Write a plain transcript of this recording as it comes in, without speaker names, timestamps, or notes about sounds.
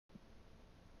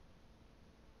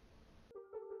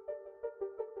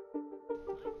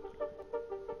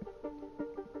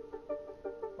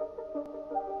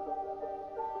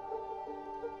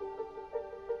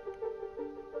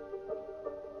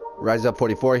Rise Up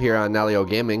 44 here on Nalyo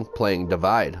Gaming, playing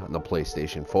Divide on the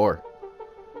PlayStation 4.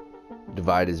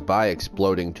 Divide is by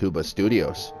Exploding Tuba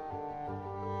Studios.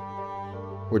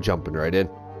 We're jumping right in.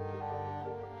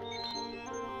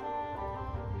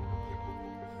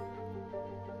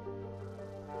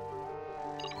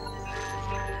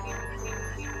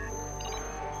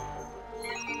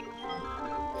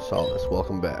 Solace,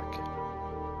 welcome back.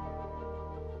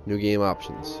 New game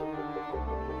options.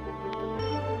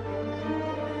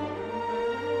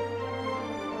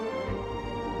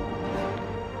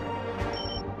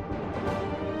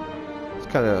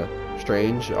 Kind of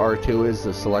strange. R2 is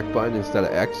the select button instead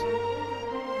of X.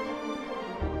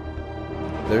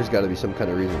 There's got to be some kind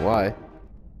of reason why.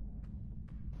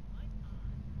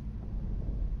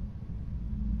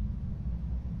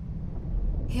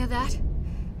 Hear that?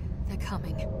 They're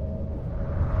coming.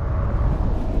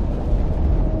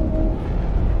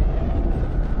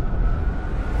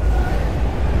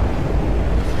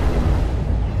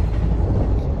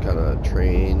 Some kind of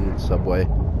train, subway.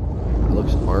 It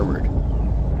looks armored.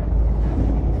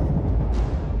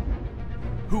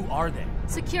 Who are they?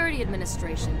 Security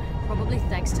administration. Probably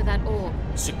thanks to that orb.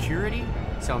 Security?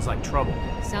 Sounds like trouble.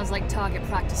 Sounds like target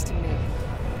practice to me.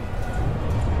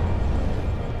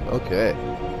 Okay.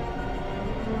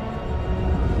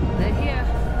 They're here.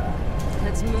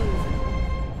 Let's move.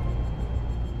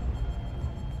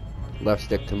 Left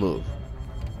stick to move.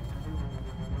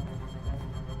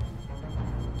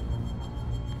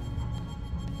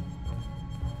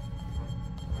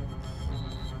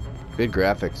 Good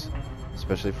graphics.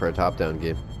 Especially for a top-down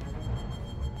game.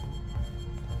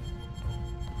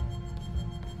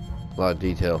 A lot of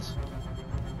details.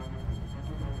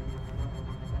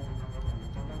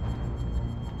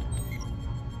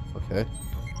 Okay.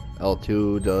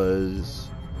 L2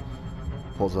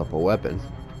 pulls up a weapon.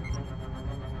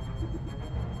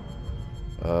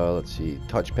 Let's see.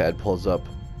 Touchpad pulls up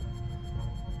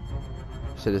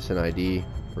Citizen ID,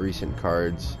 recent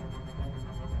cards,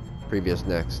 previous,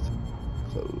 next,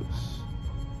 close.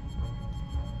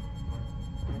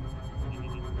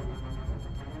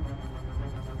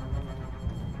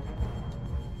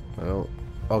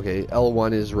 Okay,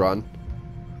 L1 is run.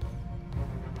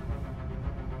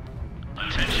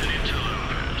 Attention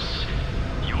interlopers.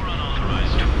 Your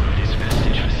unauthorized tour of this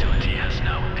vestige facility has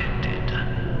now ended.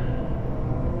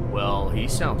 Well, he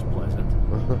sounds pleasant.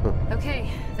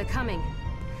 Okay, they're coming.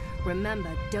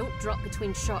 Remember, don't drop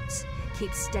between shots.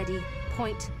 Keep steady,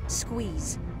 point,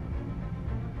 squeeze.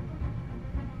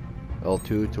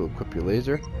 L2 to equip your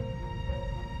laser.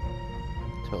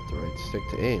 Tilt the right stick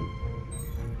to aim.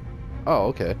 Oh,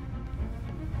 okay.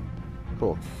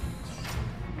 Cool.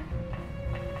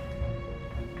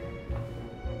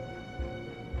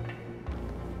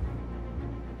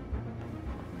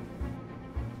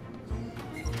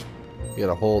 You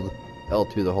gotta hold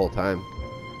L2 the whole time.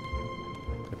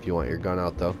 If you want your gun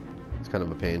out, though. It's kind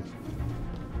of a pain.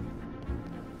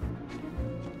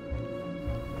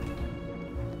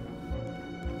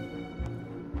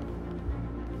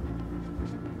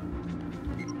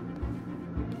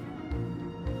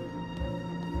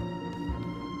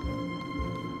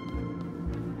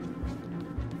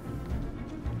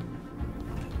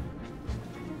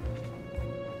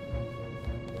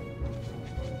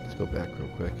 Go back real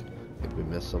quick. I think we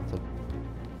missed something.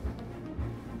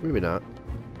 Maybe not.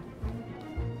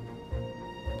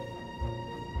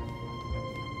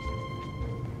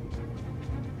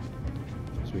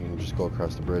 So we can just go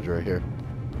across the bridge right here.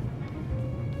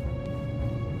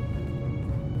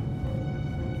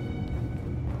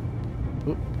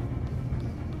 Oop.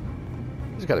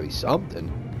 There's gotta be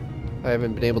something. I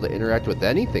haven't been able to interact with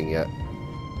anything yet.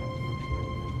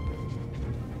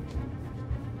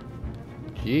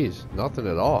 Jeez, nothing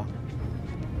at all.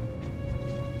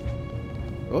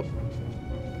 Oh.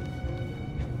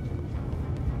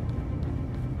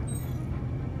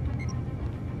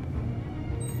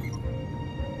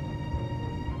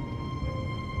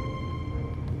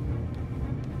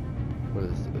 What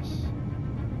is this?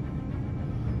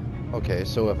 Okay,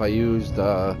 so if I use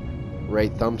the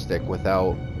right thumbstick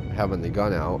without having the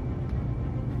gun out,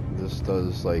 this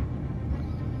does, like, I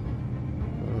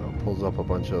don't know, pulls up a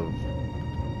bunch of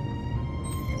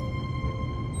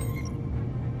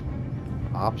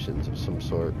options of some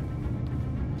sort.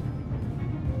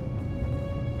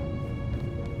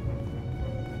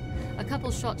 A couple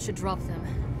shots should drop them,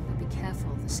 but be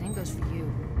careful, the same goes for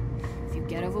you. If you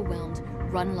get overwhelmed,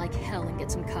 run like hell and get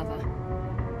some cover.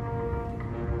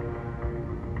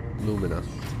 Lumina.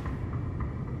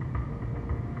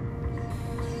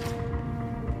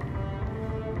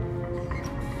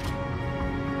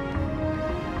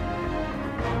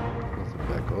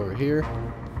 here.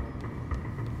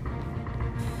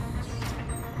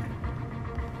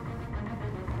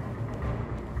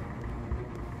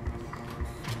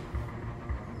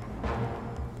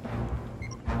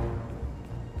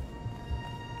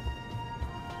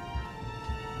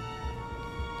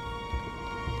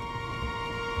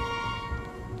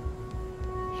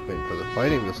 Just waiting for the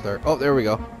fighting to start. Oh, there we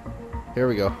go. Here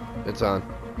we go. It's on.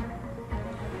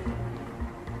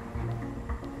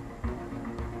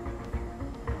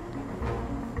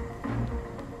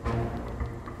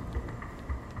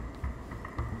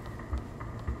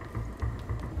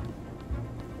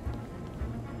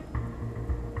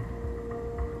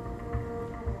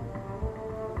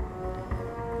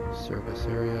 Service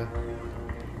area.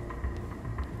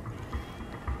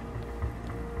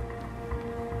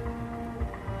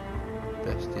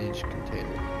 Vestige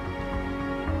container.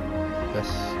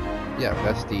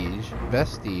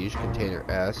 Vestige container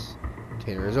S.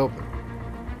 Container is open.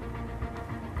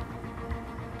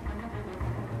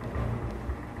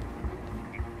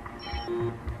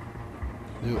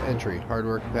 New entry.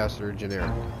 Hardware capacitor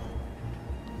generic.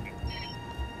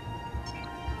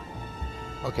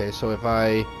 Okay, so if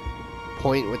I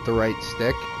point with the right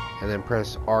stick and then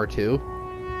press R2,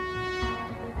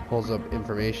 pulls up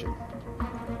information.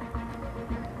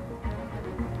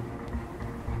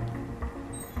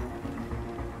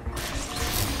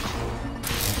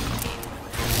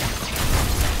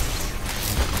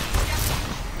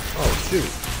 Oh shoot.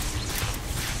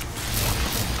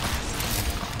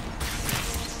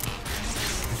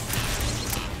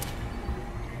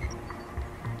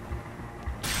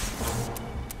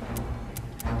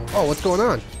 Oh, what's going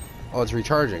on? Oh, it's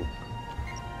recharging.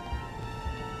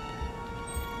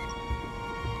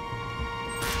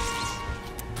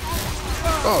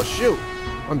 Oh, shoot.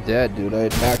 I'm dead, dude. I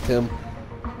attacked him.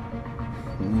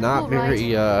 Not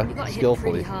very,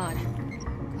 skillfully. Hard.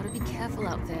 Gotta be careful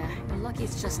out there. You're lucky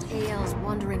it's just ALs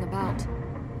wandering about.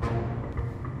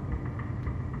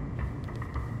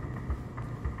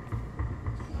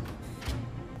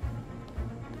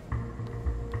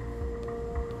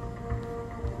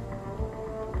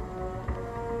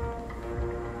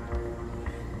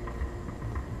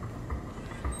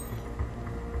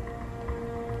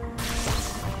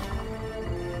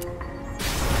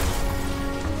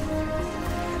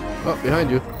 Oh, behind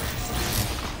you.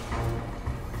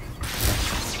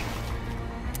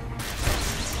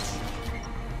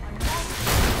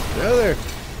 Get out of there.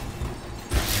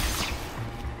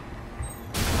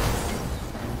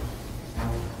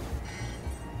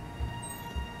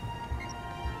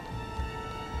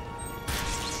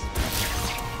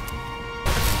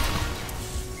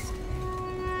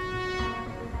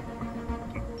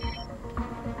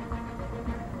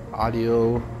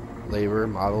 Audio labor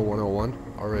model 101.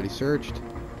 Already searched.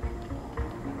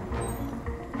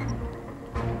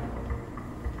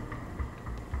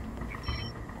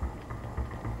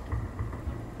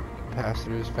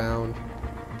 Capacitors found.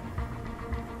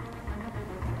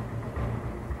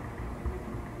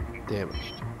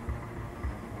 Damaged.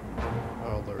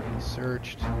 Already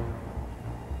searched.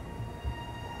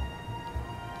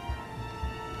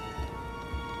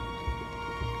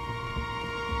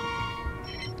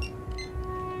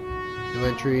 New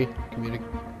entry.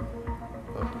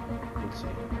 Let's see.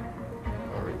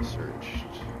 Already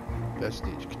searched.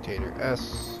 Vestige container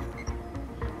S.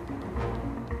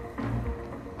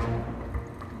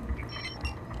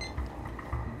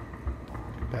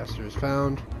 Capacitors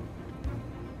found.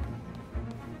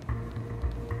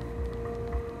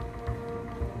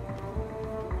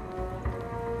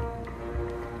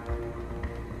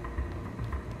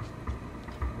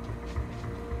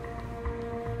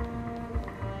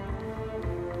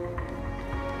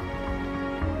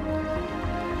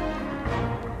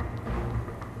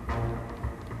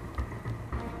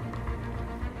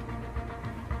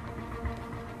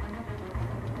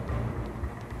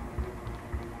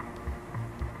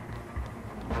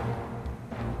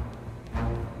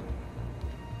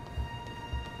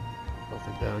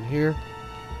 Nothing down here.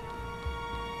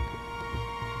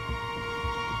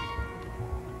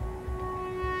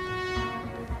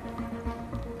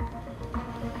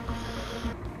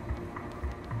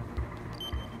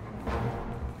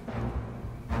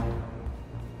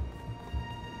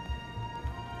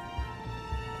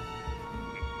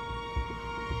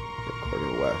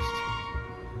 Quarter west.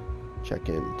 Check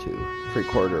into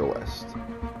 3/4 west.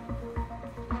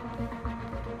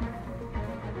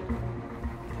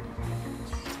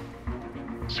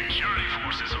 Security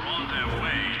forces are on their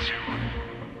way to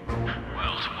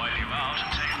wipe you out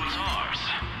and take what's ours.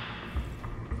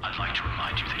 I'd like to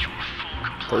remind you that you're full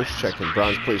compliance. First check in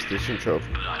bronze PlayStation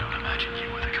trophy. But I don't imagine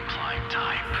you were the complying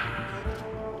type.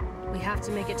 have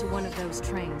to make it to one of those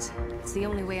trains. It's the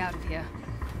only way out of here.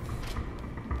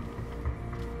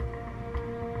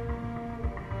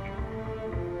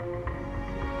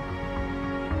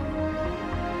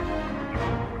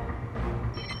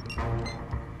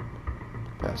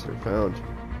 Capacitor found.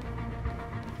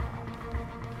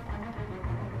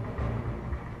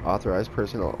 Authorized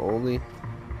personnel only.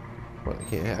 What, I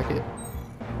can't hack it?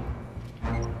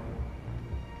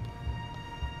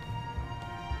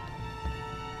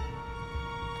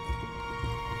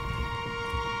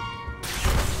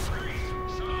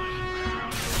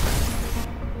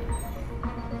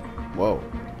 Whoa.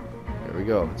 There we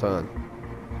go. It's on.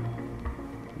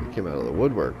 It came out of the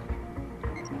woodwork.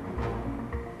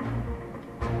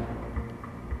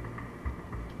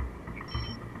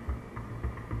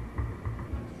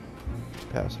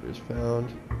 Capacitors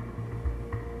found.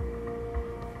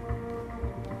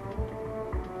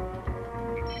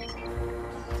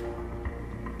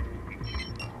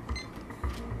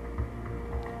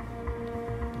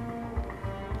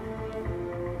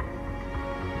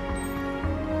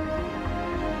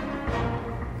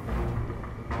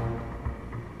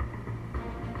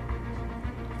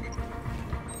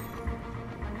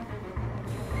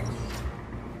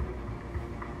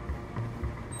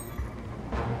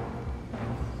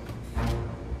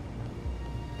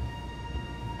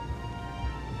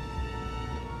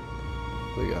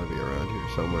 They gotta be around here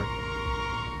somewhere.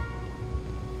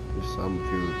 Just some a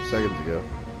few seconds ago.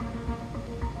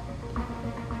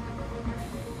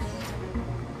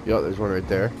 Yo, there's one right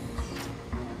there.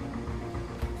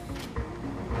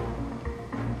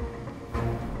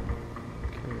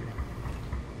 Okay.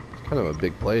 It's kind of a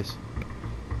big place.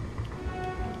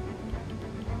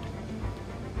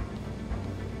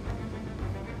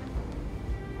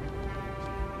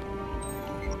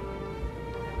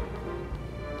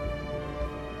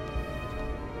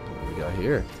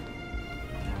 Here.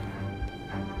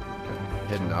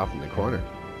 Hidden off in the corner.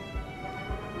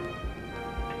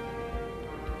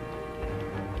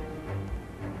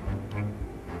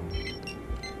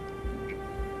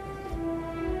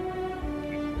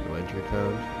 No entry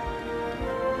found.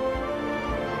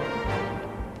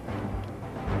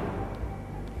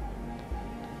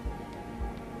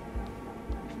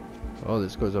 Oh,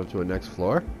 this goes up to a next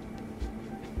floor?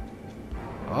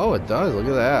 Oh, it does. Look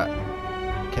at that.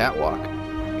 Catwalk.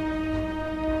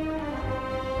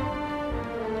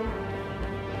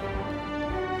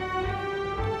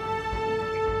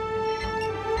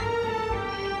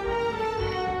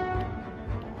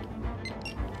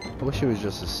 I wish it was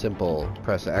just a simple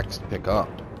press X to pick up.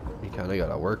 You kind of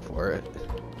gotta work for it.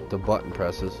 The button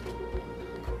presses.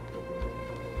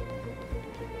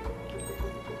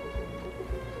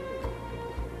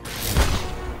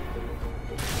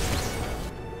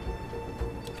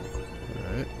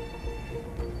 Alright.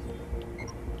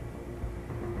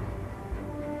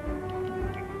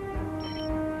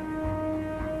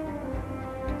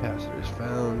 Capacitors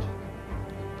found.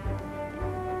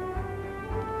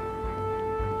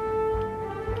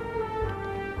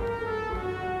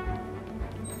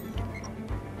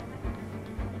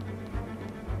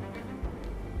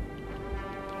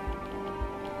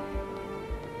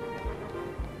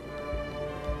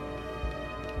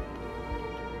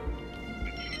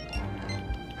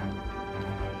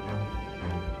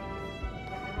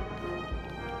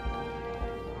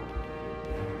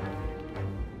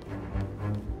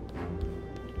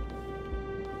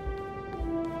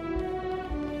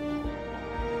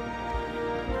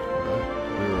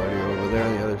 There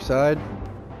on the other side.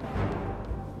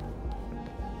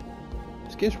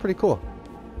 This game's pretty cool.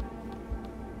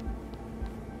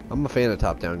 I'm a fan of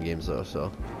top-down games though,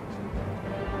 so.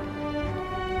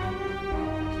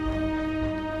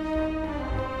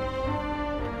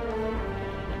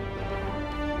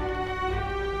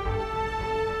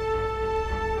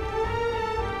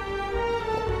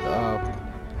 Blocked up.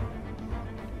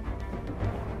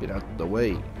 Get out the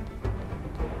way.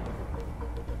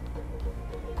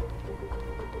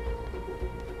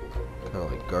 Kind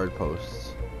of like guard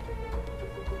posts.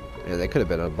 Yeah, they could have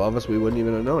been above us. We wouldn't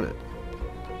even have known it.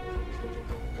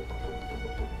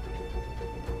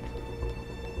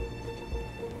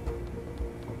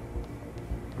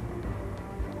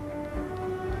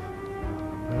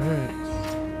 Alright.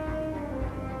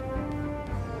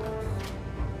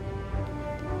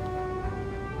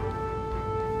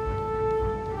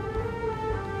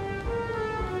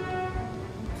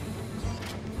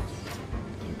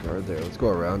 There's a guard there. Let's go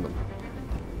around them.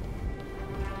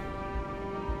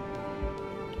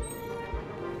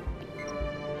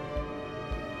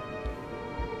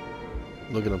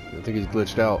 Look at him. I think he's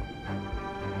glitched out.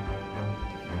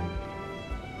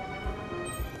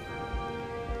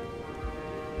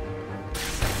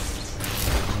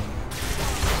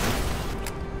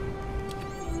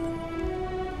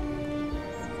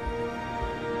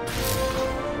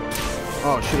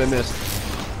 Oh shit, I missed.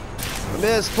 I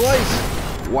missed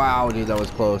twice. Wow, dude, that was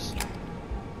close.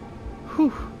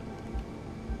 Whew.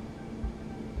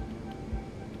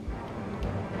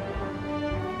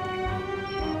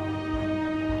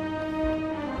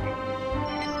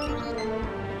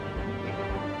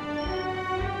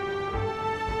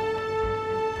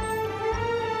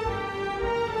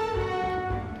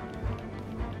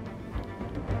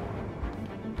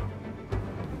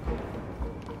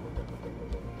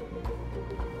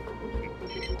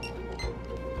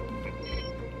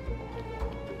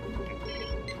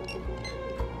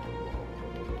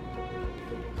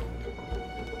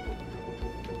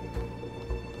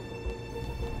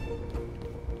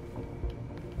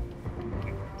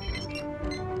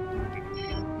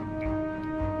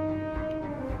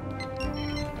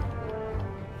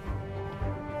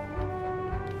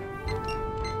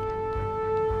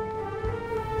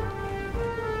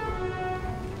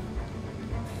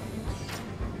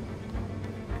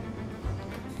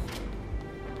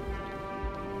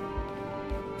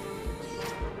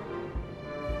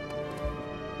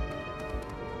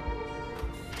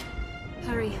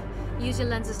 Hurry. Use your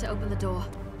lenses to open the door.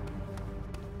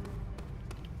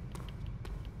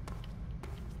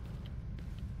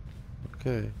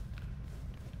 Okay.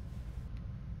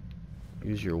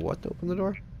 Use your what to open the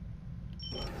door?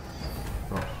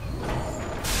 Oh.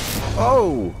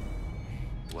 Oh!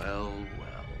 Well,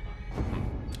 well.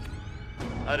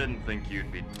 I didn't think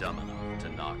you'd be dumb enough to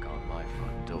knock on my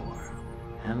front door.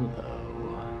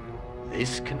 Hello.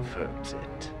 This confirms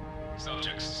it.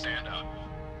 Subjects, stand up.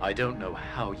 I don't know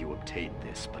how you obtained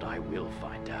this, but I will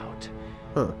find out.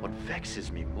 Huh. What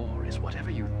vexes me more is whatever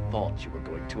you thought you were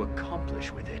going to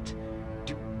accomplish with it.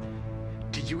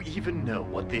 Do you even know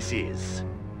what this is?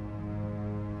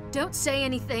 Don't say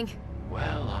anything.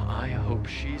 Well, I hope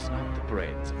she's not the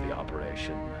brains of the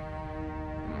operation.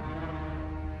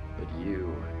 But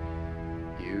you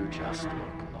just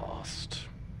look lost.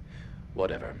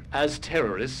 Whatever. As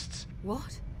terrorists...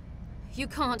 What? You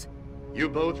can't... You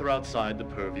both are outside the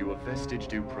purview of vestige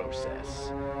due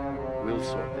process. We'll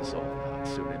sort this all out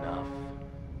soon enough.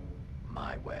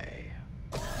 My way.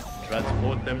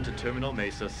 Transport them to Terminal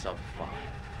Mesa Sub-5.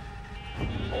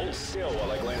 Hold still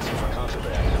while I glance in for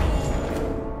contraband.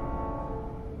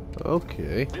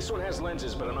 Okay. This one has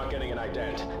lenses, but I'm not getting an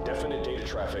ident. Definite data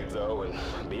traffic, though, and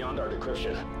beyond our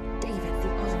decryption. David, the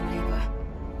autolabour.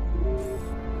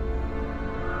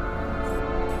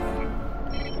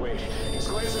 Wait, he's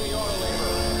glancing the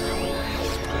autolabour.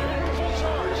 Full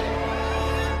charge.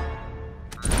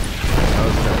 That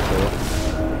was kind of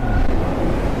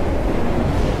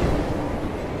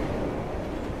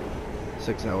cool.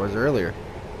 6 hours earlier.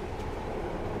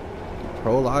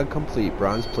 Prologue complete.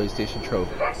 Bronze PlayStation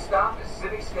trophy. Next stop is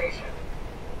City Station.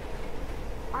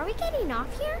 Are we getting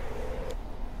off here?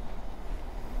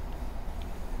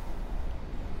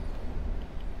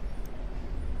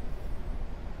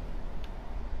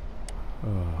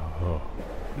 Oh,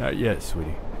 not yet,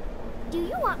 sweetie. Do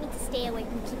you want me to stay awake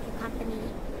and keep you company?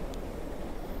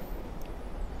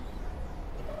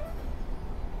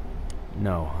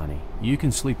 No, honey. You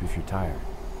can sleep if you're tired.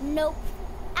 Nope.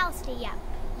 I'll stay up.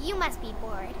 You must be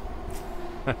bored.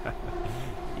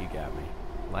 You got me.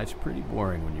 Life's pretty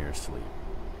boring when you're asleep.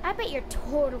 I bet you're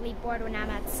totally bored when I'm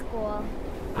at school.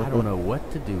 I don't know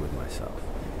what to do with myself.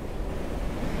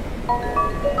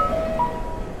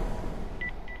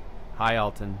 Hi,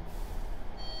 Alton.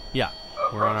 Yeah,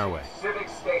 we're on our way. Civic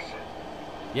Station.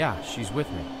 Yeah, she's with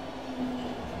me.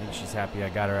 I think she's happy I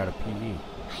got her out of PE.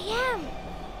 I am.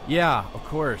 Yeah, of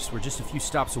course. We're just a few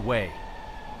stops away.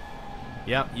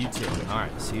 Yep, you too.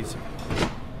 Alright, see you soon.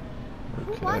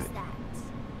 Who was that?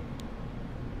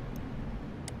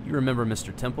 You remember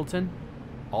Mr. Templeton?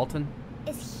 Alton?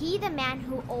 Is he the man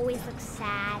who always looks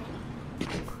sad?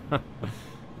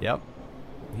 Yep.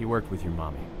 He worked with your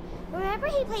mommy. Remember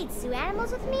he played zoo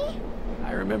animals with me?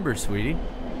 I remember, sweetie.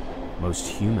 Most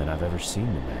human I've ever seen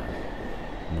the man.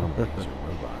 Normally he's a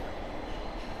robot.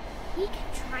 He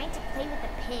kept trying to play with a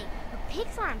pig, but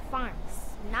pigs are on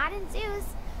farms, not in zoos.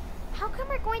 How come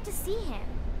we're going to see him?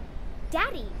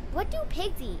 Daddy, what do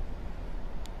pigs eat?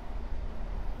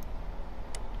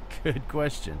 Good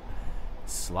question.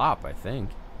 Slop, I think.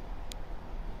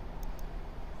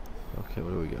 Okay,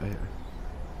 what do we got here?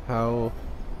 How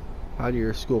did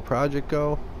your school project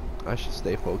go? I should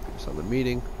stay focused on the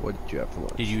meeting. What did you have for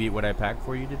lunch? Did you eat what I packed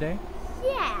for you today?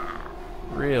 Yeah.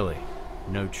 Really?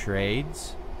 No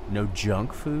trades? No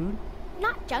junk food?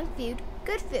 Not junk food,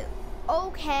 good food.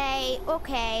 Okay.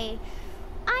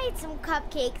 I ate some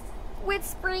cupcakes with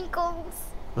sprinkles.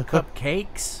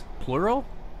 Cupcakes? Plural?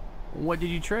 What did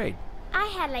you trade? I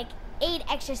had like 8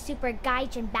 extra super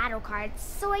gaijin battle cards,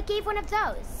 so I gave one of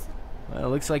those. Well, it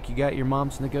looks like you got your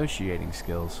mom's negotiating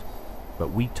skills.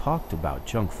 But we talked about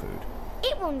junk food.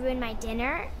 It won't ruin my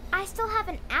dinner. I still have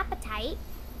an appetite.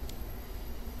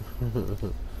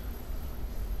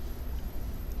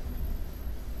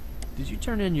 Did you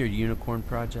turn in your unicorn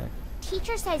project?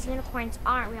 Teacher says unicorns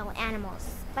aren't real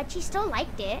animals, but she still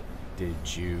liked it. Did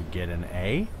you get an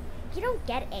A? You don't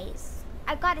get A's.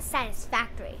 I got a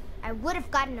satisfactory. I would have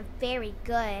gotten a very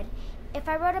good if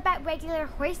I wrote about regular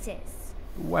horses.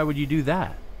 Why would you do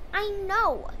that? I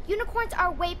know. Unicorns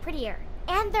are way prettier.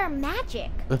 And they're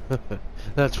magic.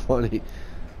 That's funny.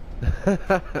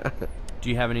 Do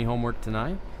you have any homework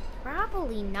tonight?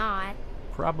 Probably not.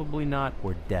 Probably not,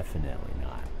 or definitely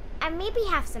not. I maybe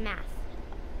have some math.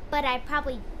 But I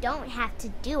probably don't have to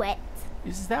do it.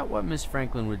 Is that what Miss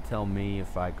Franklin would tell me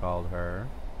if I called her?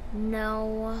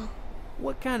 No.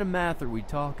 What kind of math are we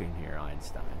talking here,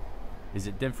 Einstein? Is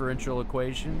it differential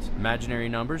equations, imaginary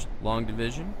numbers, long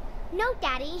division? No,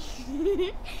 Daddy.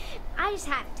 I just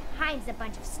have times a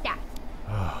bunch of stuff.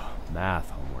 Oh, math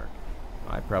homework.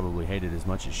 I probably hate it as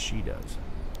much as she does.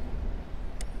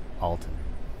 Alton,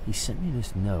 he sent me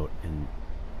this note, and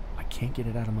I can't get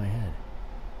it out of my head.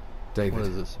 David, What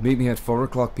is this? meet me at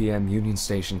 4:00 p.m. Union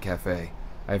Station Cafe.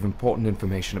 I have important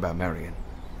information about Marion.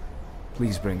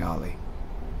 Please bring Ali.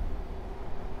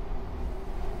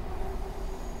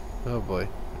 Oh boy.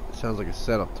 Sounds like a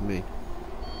setup to me.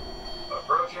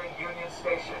 Approaching Union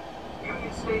Station.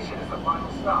 Union Station is the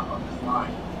final stop on this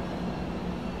line.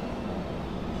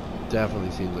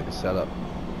 Definitely seems like a setup.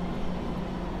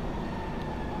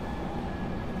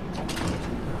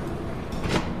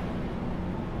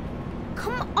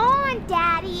 Come on,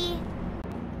 Daddy.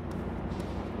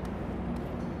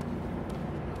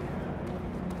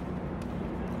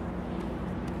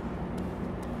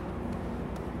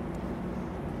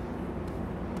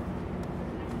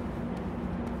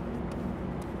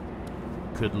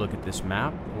 Could look at this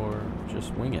map, or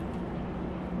just wing it.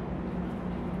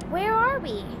 Where are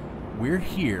we? We're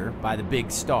here by the big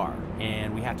star,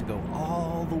 and we have to go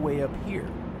all the way up here.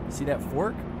 See that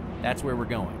fork? That's where we're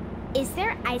going. Is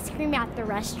there ice cream at the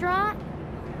restaurant?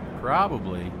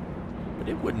 Probably. But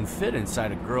it wouldn't fit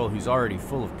inside a girl who's already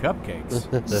full of cupcakes.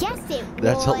 Yes, it would.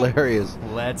 That's hilarious.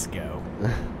 Let's go.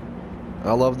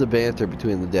 I love the banter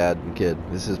between the dad and kid.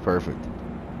 This is perfect.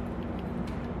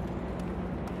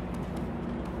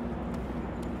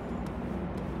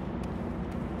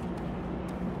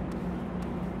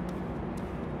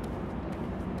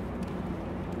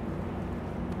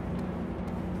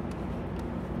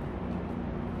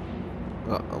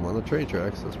 I'm on the train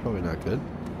tracks. That's probably not good.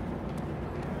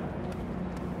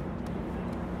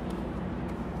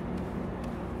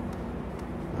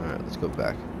 Alright, let's go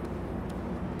back.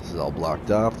 This is all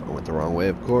blocked off. I went the wrong way,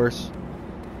 of course.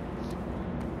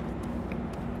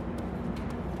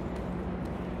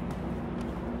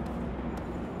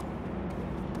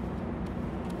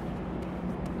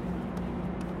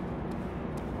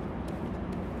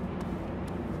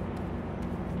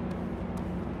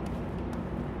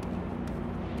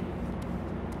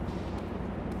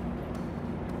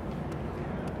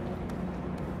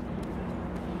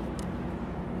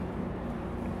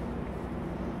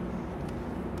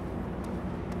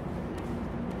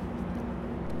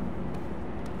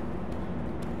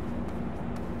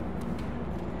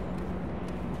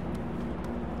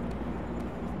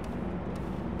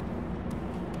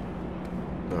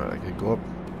 Alright, I could go up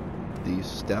these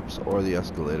steps or the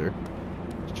escalator.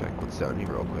 Let's check what's down here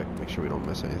real quick. Make sure we don't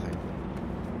miss anything.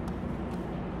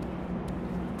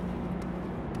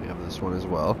 We have this one as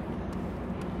well.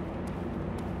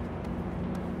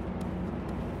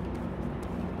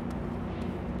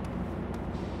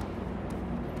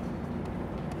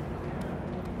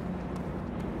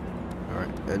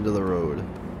 Alright, end of the road.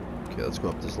 Okay, let's go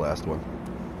up this last one.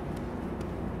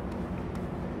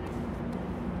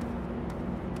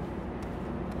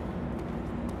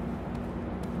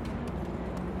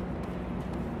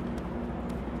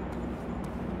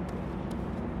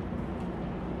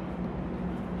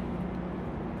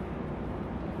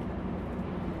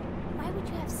 Why would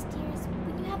you have stairs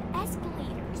when you have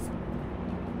escalators?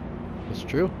 That's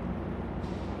true.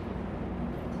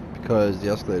 Because the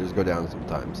escalators go down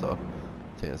sometimes, so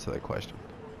to answer that question.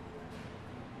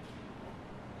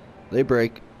 They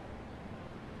break.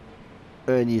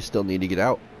 And you still need to get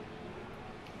out.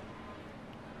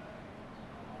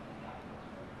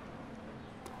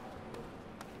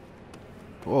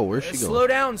 Whoa, where's she going? Slow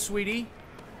down, sweetie.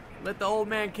 Let the old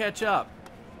man catch up.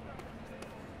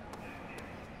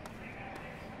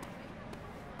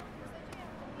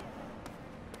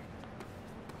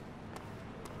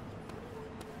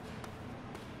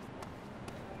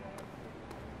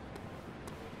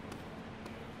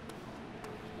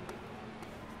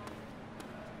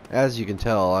 As you can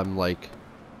tell, I'm like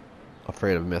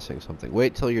afraid of missing something.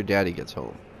 Wait till your daddy gets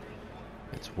home.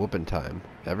 It's whooping time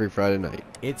every Friday night.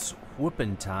 It's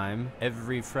whooping time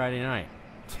every Friday night.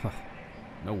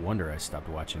 No wonder I stopped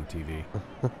watching TV.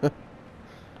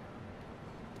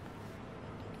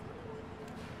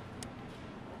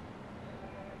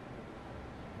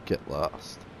 Get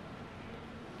lost.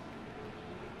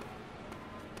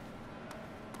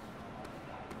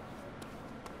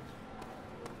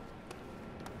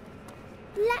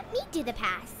 Let me do the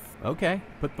pass. Okay,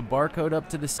 put the barcode up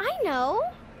to the... I know.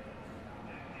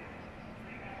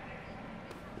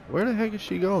 Where the heck is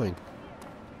she going?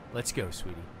 Let's go,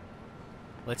 sweetie.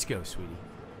 Let's go, sweetie.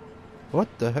 What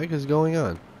the heck is going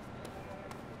on?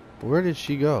 Where did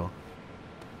she go?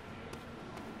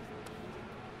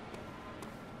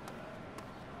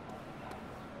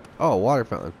 Oh, water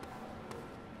fountain.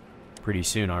 Pretty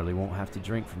soon, Arlie won't have to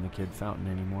drink from the kid fountain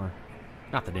anymore.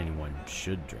 Not that anyone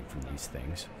should drink from these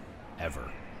things.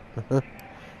 Ever. Yeah,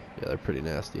 they're pretty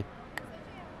nasty.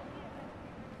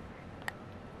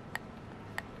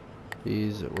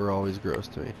 These were always gross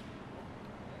to me.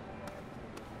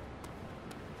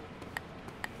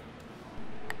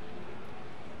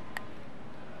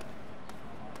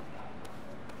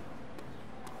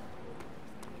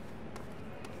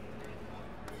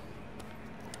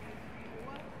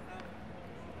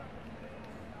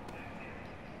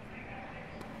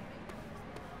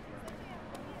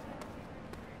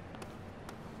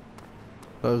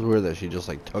 That was weird that she just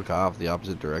like took off the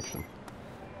opposite direction.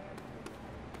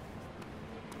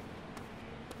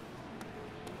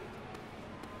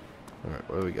 Alright,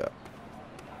 what do we got?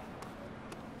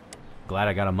 Glad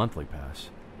I got a monthly pass.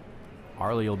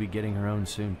 Arlie will be getting her own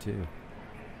soon, too.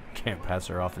 Can't pass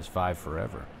her off as 5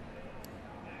 forever.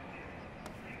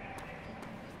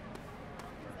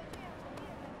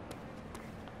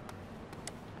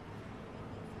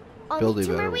 Only 2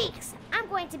 more better. weeks. I'm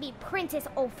going to be Princess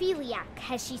Ophelia,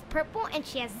 because she's purple and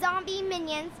she has zombie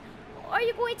minions. Are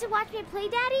you going to watch me play,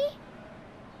 Daddy?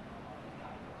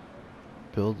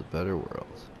 Build a better world.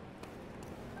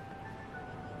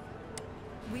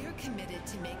 We're committed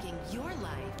to making your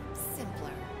life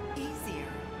simpler, easier,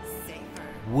 safer.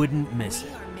 Wouldn't miss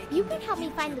it. You can help me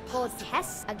find the gold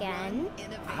tests again.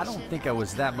 I don't think I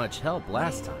was that much help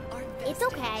last time. It's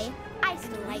okay. I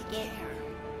still like it.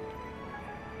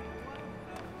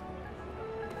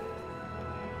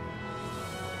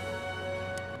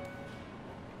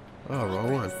 Oh,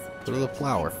 wrong one. Go to the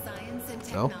flower.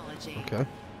 No? Okay.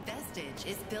 Vestige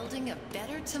is building a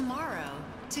better tomorrow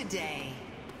today.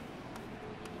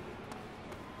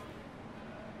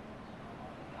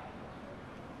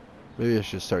 Maybe I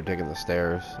should start taking the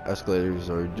stairs. Escalators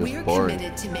are just We're boring.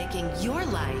 committed to making your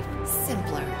life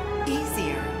simpler,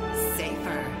 easier,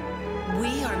 safer.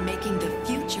 We are making the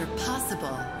future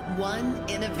possible, one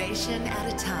innovation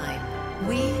at a time.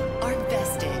 We are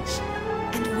Vestige,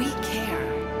 and we care.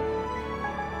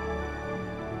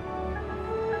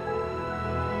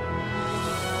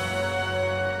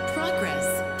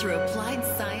 Progress through applied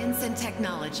science and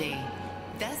technology.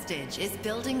 Vestige is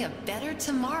building a better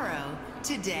tomorrow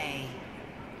today.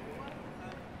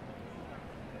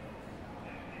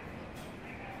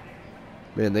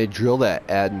 Man, they drill that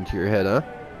ad into your head, huh?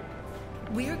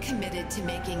 We're committed to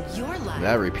making your life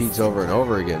That repeats over and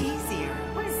over again. easier,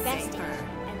 We're Vestige, safer.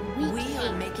 and We are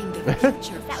care. making the future Is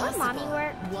that what possible, Mommy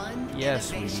worked? one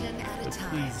Yes, innovation sweetie, at a but time.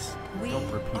 please We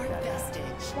don't repeat are that.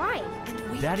 Vestige, Why?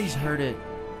 and we Daddy's care. heard it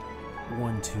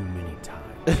one too many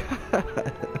times.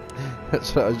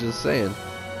 That's what I was just saying.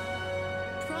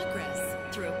 Progress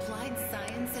through applied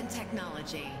science and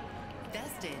technology.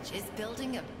 Vestige is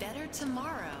building a better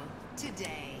tomorrow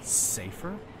today.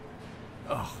 Safer?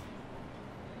 Ugh.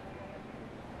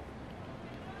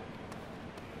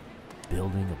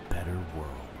 Building a better world.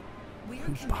 We're Who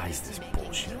committed buys to this making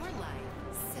bullshit? your life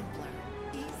simpler,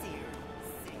 easier,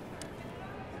 safer.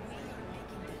 We are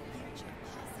making the future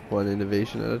possible. One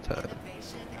innovation at a time.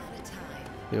 Innovation at a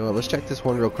time. You know what, let's check this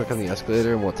one real quick on the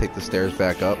escalator and we'll take the stairs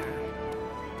back up.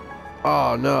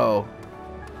 Oh no!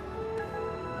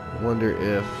 I wonder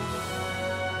if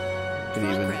I can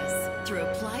even... Progress through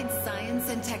applied science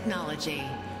and technology.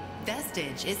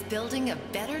 Vestige is building a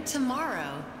better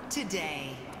tomorrow today.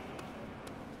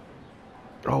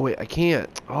 Oh wait, I can't.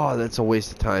 Oh, that's a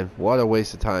waste of time. What a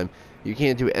waste of time. You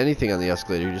can't do anything on the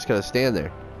escalator, you just gotta stand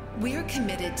there. We're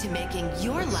committed to making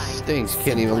your life Stinks,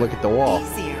 can't even simpler, look at the wall.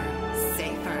 easier,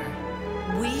 safer.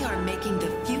 We are making the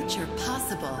future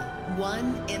possible,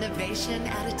 one innovation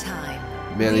at a time.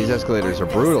 Man, these We escalators are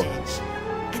brutal. Vestige,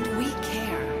 and we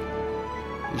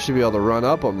care. You should be able to run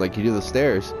up them like you do the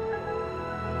stairs.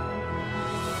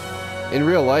 In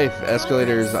real life,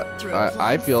 escalators,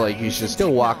 I feel like you should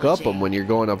still walk up them when you're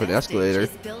going up an escalator.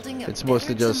 It's supposed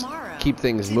to just keep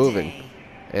things moving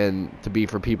and to be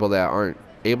for people that aren't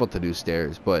able to do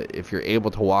stairs. But if you're able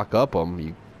to walk up them,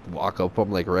 you walk up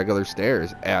them like regular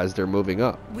stairs as they're moving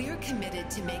up. We're committed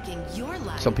to making your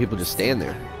life Some people just stand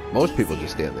there. simpler, Most people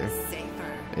just stand there. safer.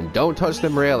 And don't touch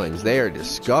them railings. They are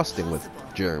disgusting with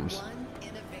germs. One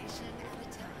innovation at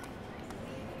a time.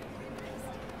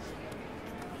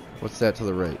 What's that to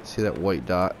the right? See that white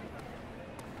dot?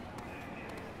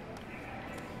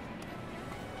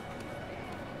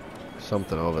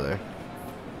 Something over there.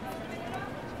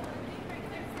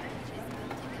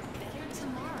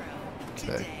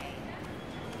 Okay.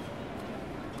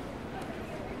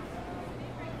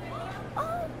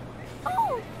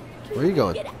 Oh! Where are you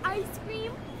going? Get ice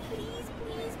cream? Please,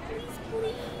 please, please,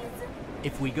 please.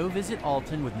 If we go visit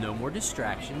Alton with no more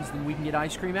distractions, then we can get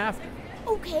ice cream after.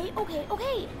 Okay, okay,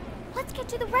 okay. Let's get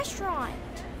to the restaurant.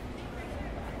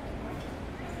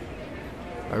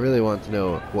 I really want to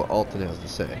know what Alton has to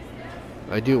say.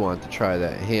 I do want to try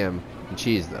that ham and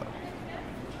cheese though.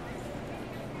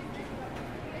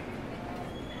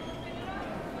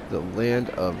 The land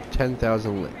of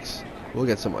 10,000 licks. We'll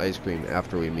get some ice cream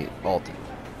after we meet Alton.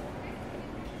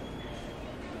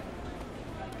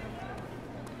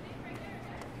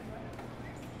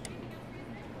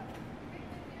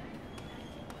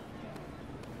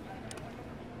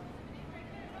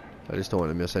 I just don't want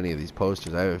to miss any of these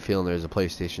posters. I have a feeling there's a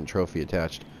PlayStation trophy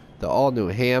attached. The all-new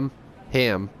ham,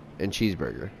 and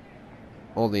cheeseburger.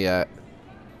 Only at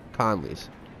Conley's.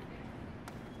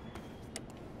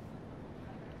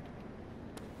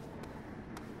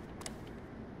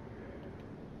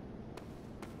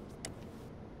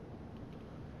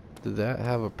 Did that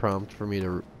have a prompt for me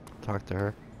to talk to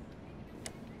her?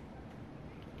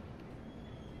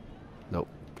 Nope.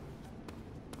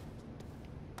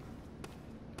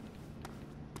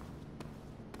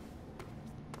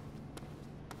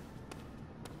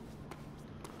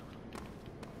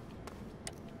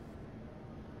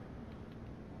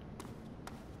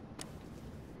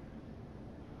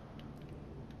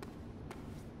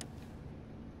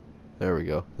 There we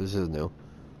go. This is new.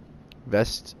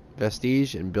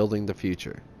 Vestige in building the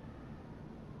future.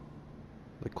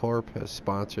 The Corp has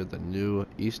sponsored the new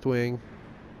East Wing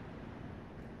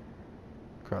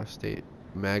Cross-State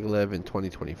Maglev in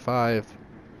 2025.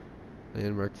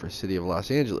 Landmark for City of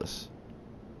Los Angeles.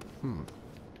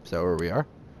 Is that where we are?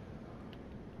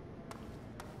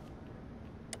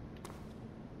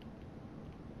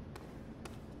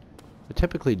 I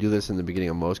typically do this in the beginning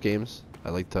of most games.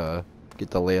 I like to get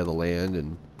the lay of the land,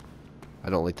 and I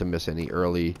don't like to miss any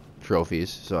early trophies,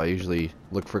 so I usually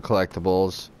look for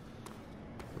collectibles,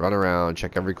 run around,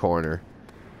 check every corner.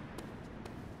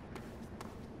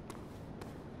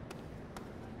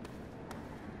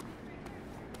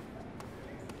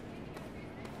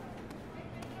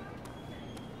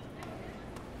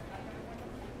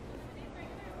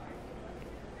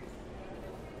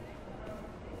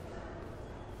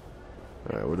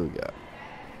 Alright, what do we got?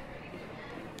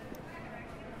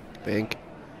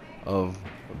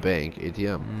 Bank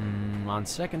ATM. On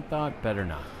second thought, better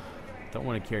not. Don't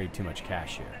want to carry too much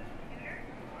cash here.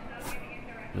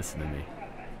 Listen to me.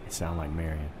 I sound like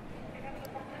Marion.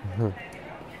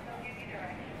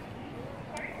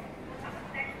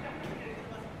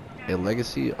 A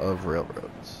legacy of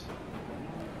railroads.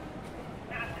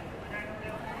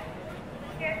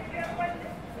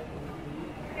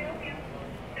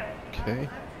 Okay.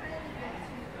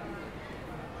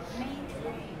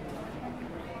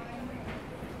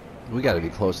 We gotta be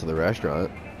close to the restaurant.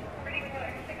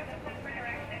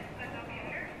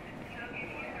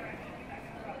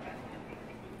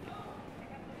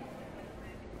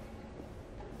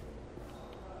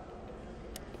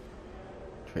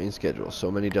 Train schedule,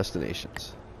 so many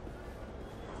destinations.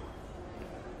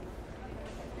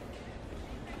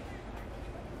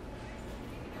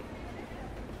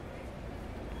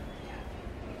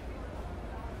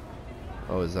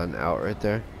 Oh, is that an out right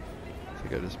there? I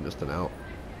think I just missed an out.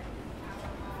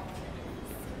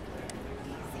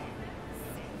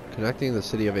 Connecting the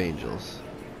City of Angels.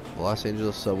 The Los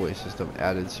Angeles subway system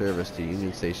added service to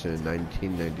Union Station in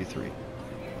 1993.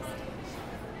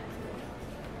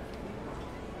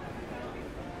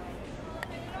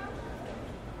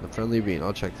 The Friendly Bean.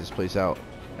 I'll check this place out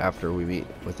after we meet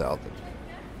with Alton.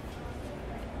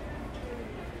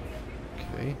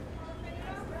 Okay.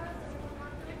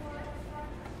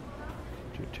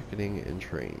 Do ticketing and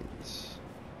trains.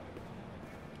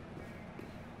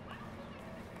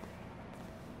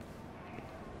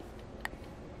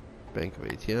 Bank of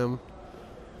ATM.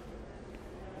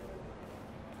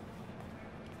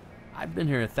 I've been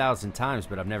here 1,000 times,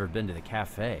 but I've never been to the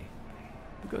cafe.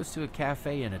 Who goes to a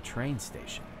cafe in a train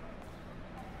station?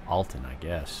 Alton, I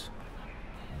guess.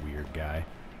 Weird guy.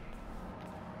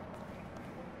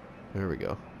 There we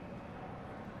go.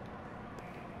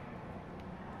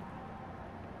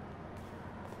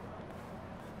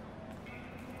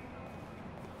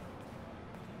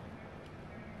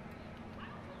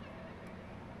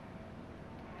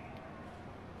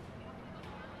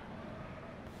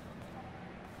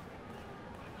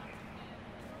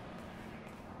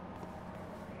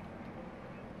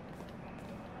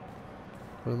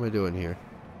 What am I doing here?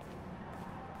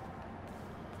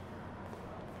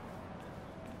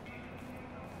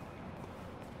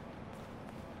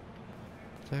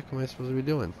 What the heck am I supposed to be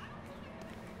doing?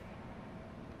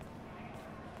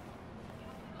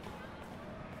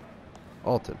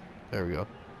 Alton. There we go.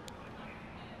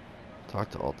 Talk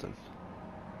to Alton.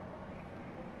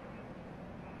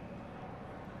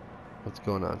 What's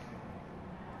going on?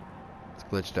 It's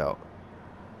glitched out.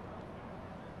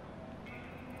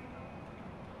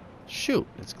 Shoot,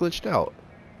 it's glitched out.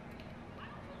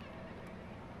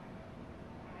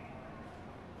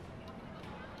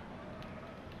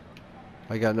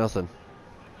 I got nothing.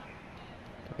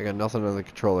 I got nothing on the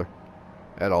controller.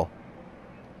 At all.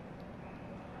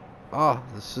 Oh,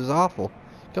 this is awful.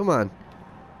 Come on.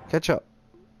 Catch up.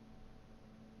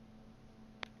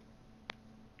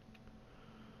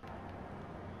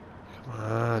 Come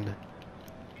on.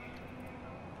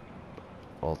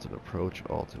 Alton, approach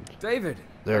Alton. David!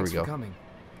 There Thanks we go. For coming.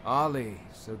 Ali,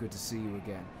 so good to see you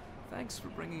again. Thanks for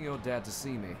bringing your dad to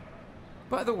see me.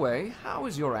 By the way, how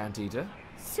is your anteater?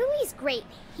 Sully's great.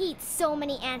 He eats so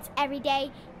many ants every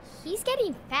day. He's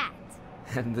getting fat.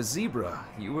 And the zebra.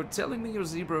 You were telling me your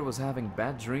zebra was having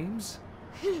bad dreams?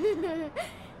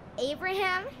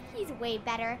 Abraham, he's way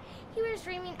better. He was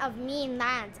dreaming of mean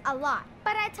lands a lot,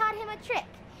 but I taught him a trick.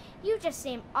 You just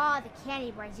name all the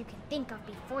candy bars you can think of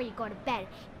before you go to bed,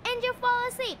 and you'll fall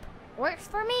asleep. Works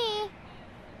for me.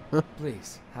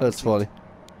 Please, have a That's seat. funny.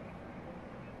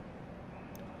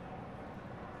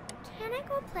 Can I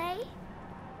go play?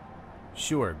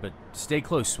 Sure, but stay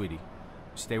close, sweetie.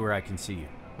 Stay where I can see you.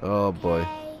 Oh boy.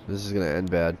 Okay. This is gonna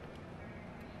end bad.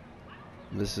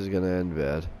 This is gonna end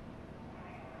bad.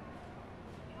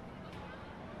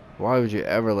 Why would you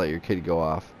ever let your kid go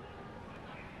off?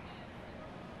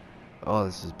 Oh,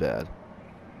 this is bad.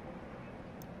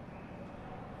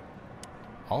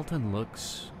 Alton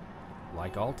looks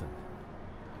like Alton.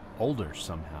 Older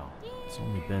somehow. It's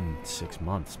only been 6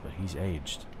 months, but he's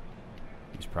aged.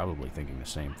 He's probably thinking the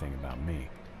same thing about me.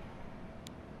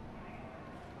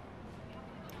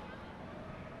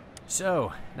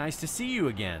 So, nice to see you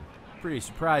again. Pretty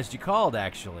surprised you called,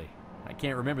 actually. I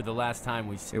can't remember the last time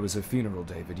we... It was a funeral,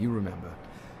 David, you remember.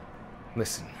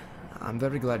 Listen, I'm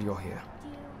very glad you're here.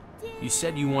 You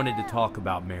said you wanted to talk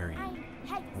about Marion.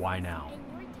 Why now?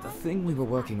 The thing we were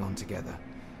working on together.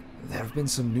 There have been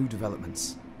some new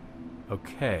developments.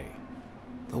 Okay.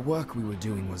 The work we were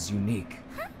doing was unique,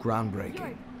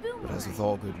 groundbreaking, but as with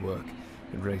all good work,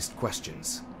 it raised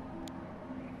questions.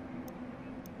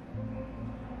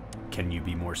 Can you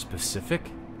be more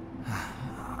specific?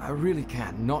 I really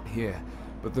can't, not here.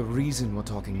 But the reason we're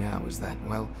talking now is that,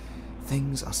 well,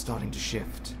 things are starting to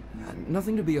shift.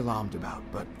 Nothing to be alarmed about,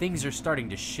 but... Things are starting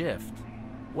to shift.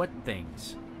 What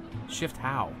things? Shift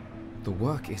how? The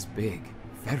work is big,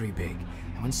 very big.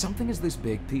 And when something is this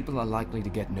big, people are likely to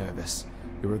get nervous.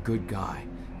 You're a good guy,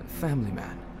 a family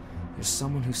man. You're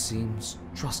someone who seems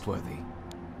trustworthy.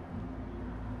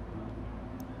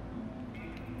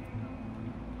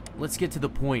 Let's get to the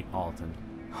point, Alton.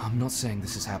 I'm not saying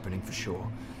this is happening for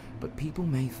sure, but people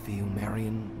may feel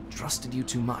Marion trusted you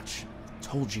too much,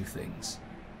 told you things.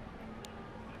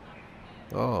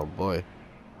 Oh boy.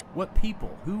 What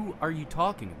people? Who are you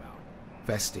talking about?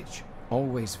 Vestige.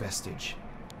 Always Vestige.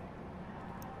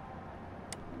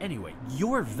 Anyway,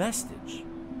 you're Vestige.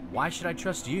 Why should I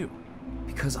trust you?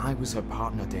 Because I was her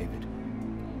partner, David.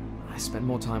 I spent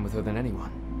more time with her than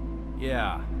anyone.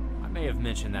 Yeah, I may have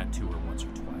mentioned that to her once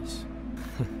or twice.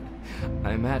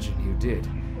 I imagine you did.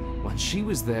 When she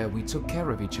was there, we took care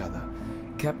of each other,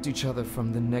 kept each other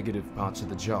from the negative parts of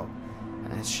the job.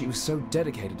 And she was so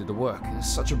dedicated to the work,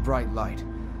 such a bright light.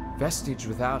 Vestige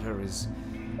without her is,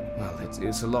 well,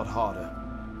 it's a lot harder.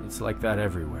 It's like that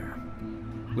everywhere.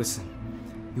 Listen,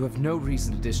 you have no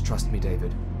reason to distrust me,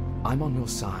 David. I'm on your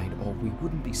side, or we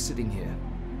wouldn't be sitting here.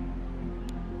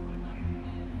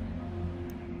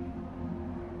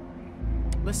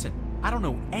 Listen, I don't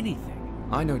know anything.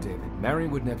 I know, David.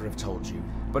 Marion would never have told you,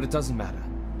 but it doesn't matter.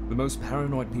 The most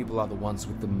paranoid people are the ones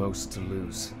with the most to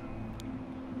lose.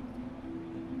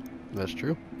 That's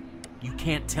true. You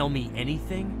can't tell me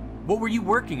anything? What were you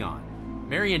working on?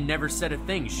 Marion never said a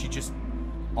thing. She just...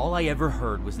 All I ever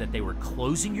heard was that they were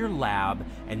closing your lab,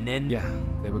 and then... Yeah,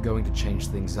 they were going to change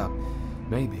things up.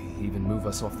 Maybe even move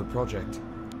us off the project.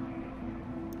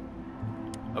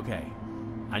 Okay,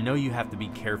 I know you have to be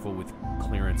careful with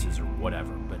clearances or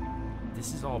whatever, but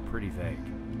this is all pretty vague.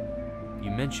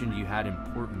 You mentioned you had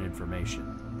important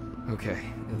information. Okay,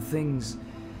 things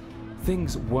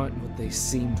weren't what they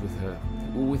seemed with her,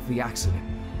 with the accident.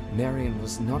 Marion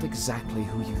was not exactly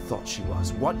who you thought she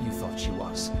was, what you thought she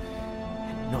was.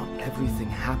 And not everything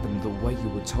happened the way you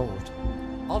were told.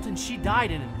 Alton, she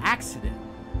died in an accident.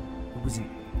 It was an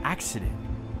accident.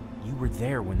 You were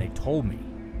there when they told me.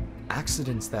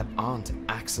 Accidents that aren't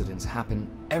accidents happen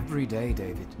every day,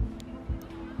 David.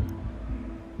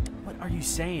 What are you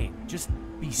saying? Just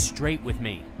be straight with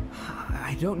me.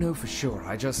 I don't know for sure.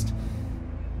 I just...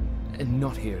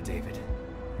 Not here, David.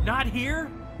 Not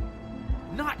here?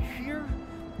 Not here?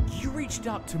 You reached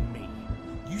out to me.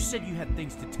 You said you had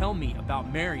things to tell me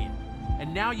about Marion.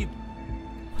 And now you...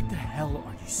 What the hell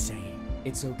are you saying?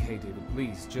 It's okay, David.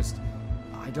 Please, just...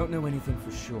 I don't know anything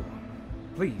for sure.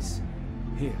 Please.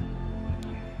 Here.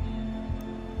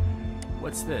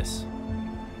 What's this?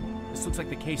 This looks like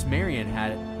the case Marion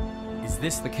had. Is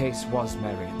this The case was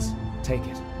Marion's. Take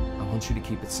it. I want you to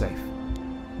keep it safe.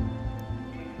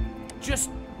 just...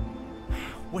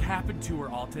 What happened to her,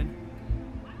 Alton?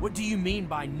 What do you mean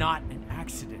by not an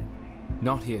accident?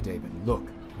 Not here, David. Look,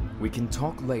 we can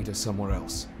talk later somewhere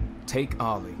else. Take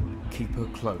Arlie, keep her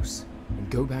close, and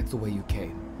go back the way you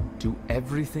came. Do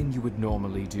everything you would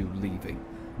normally do leaving,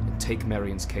 and take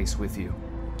Marion's case with you.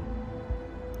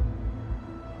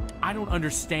 I don't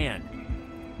understand.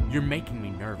 You're making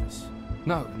me nervous.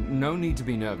 No need to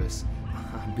be nervous.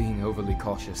 I'm being overly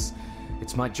cautious.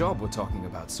 It's my job we're talking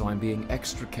about, so I'm being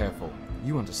extra careful.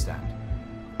 You understand.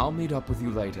 I'll meet up with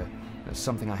you later. There's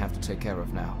something I have to take care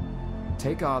of now.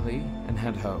 Take Arlie and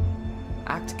head home.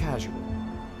 Act casual.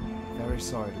 Very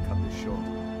sorry to cut this short.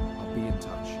 I'll be in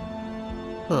touch.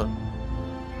 Huh.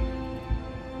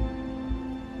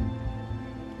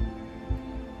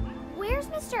 Where's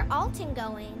Mr. Alton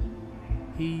going?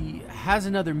 He has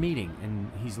another meeting,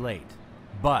 and he's late.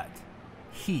 But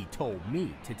he told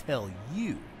me to tell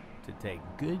you to take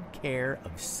good care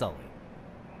of Sully.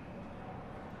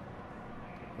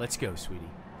 Let's go, sweetie.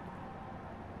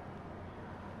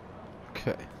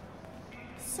 Okay.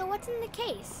 So what's in the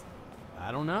case?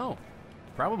 I don't know.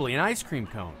 Probably an ice cream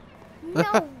cone.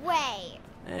 No way.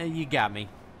 You got me.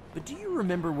 But do you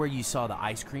remember where you saw the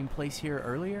ice cream place here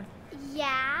earlier?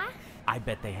 Yeah? I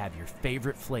bet they have your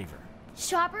favorite flavor.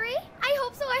 Strawberry? I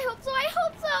hope so, I hope so, I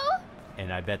hope so!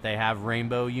 And I bet they have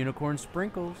rainbow unicorn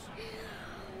sprinkles.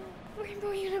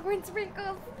 Rainbow unicorn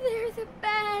sprinkles, they're the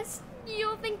best. You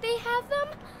don't think they have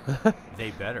them?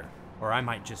 They better. Or I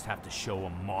might just have to show a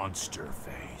monster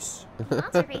face.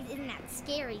 Monster face isn't that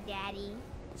scary, Daddy.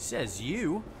 Says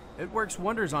you. It works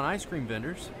wonders on ice cream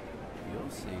vendors. You'll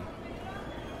see.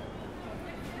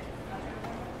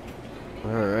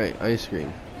 Alright, ice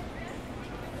cream.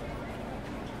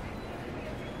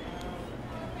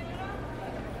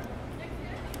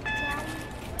 Daddy,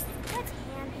 what's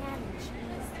ham, and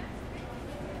cheese?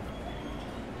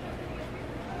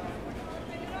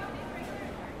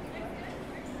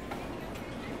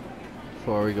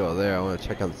 Before we go there, I want to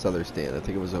check out this other stand. I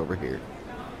think it was over here.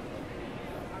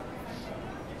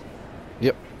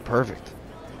 Yep, perfect.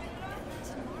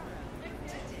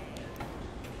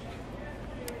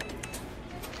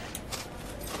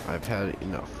 I've had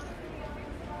enough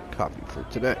coffee for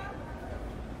today.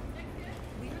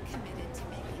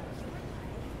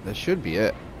 That should be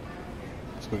it.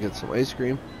 Let's go get some ice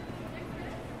cream.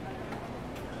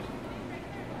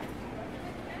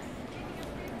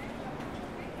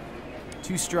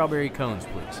 Two strawberry cones,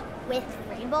 please. With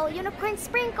rainbow unicorn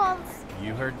sprinkles.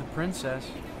 You heard the princess.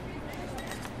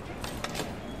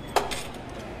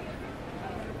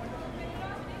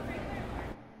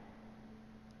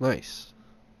 Nice.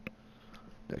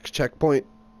 Next checkpoint.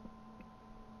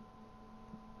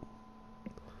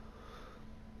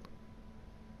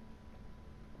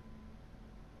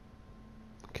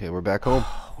 Okay, we're back home.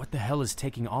 What the hell is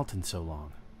taking Alton so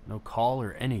long? No call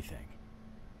or anything.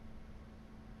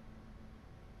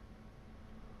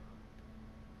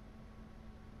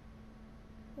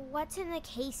 What's in the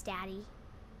case, Daddy?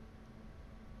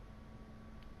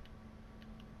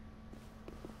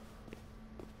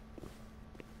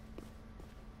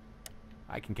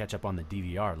 I can catch up on the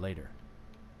DVR later.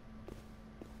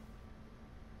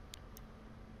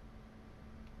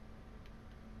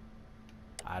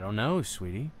 I don't know,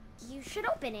 sweetie. You should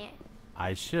open it.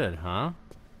 I should, huh?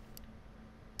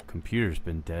 computer's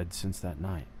been dead since that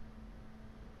night.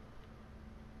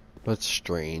 That's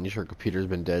strange. Her computer's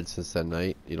been dead since that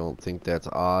night. You don't think that's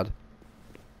odd?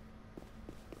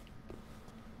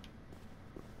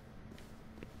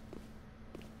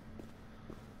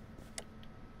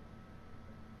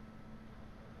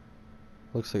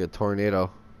 Looks like a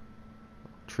tornado.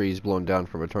 Trees blown down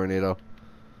from a tornado.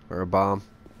 Or a bomb.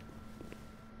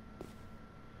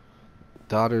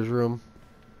 Daughter's room.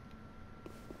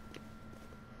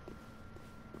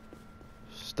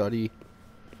 Study.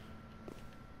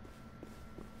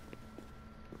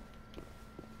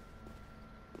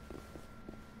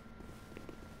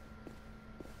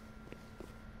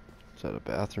 Is that a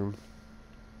bathroom?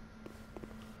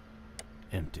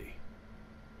 Empty.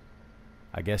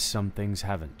 I guess some things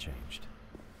haven't changed.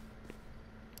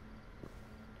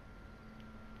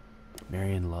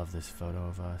 Marion loved this photo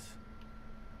of us.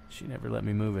 She never let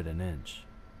me move it an inch.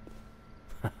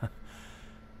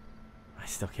 I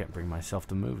still can't bring myself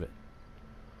to move it.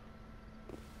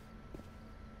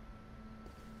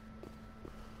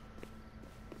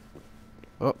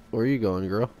 Oh, where are you going,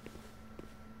 girl?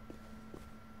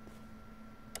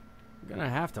 I'm gonna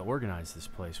have to organize this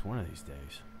place one of these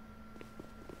days.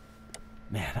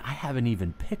 Man, I haven't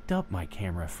even picked up my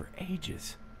camera for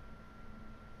ages.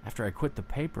 After I quit the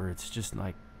paper, it's just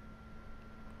like...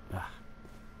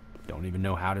 don't even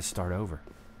know how to start over.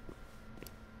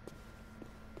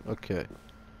 Okay.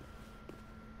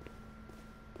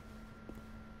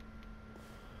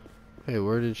 Hey,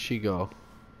 where did she go?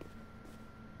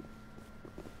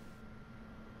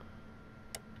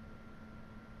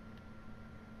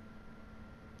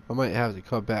 I might have to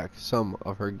cut back some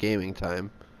of her gaming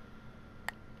time.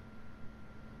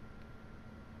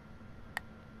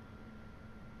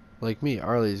 Like me,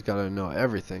 Arlie's gotta know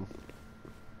everything.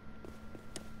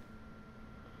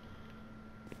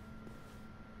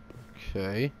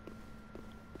 Okay.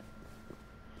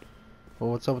 Well,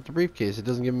 what's up with the briefcase? It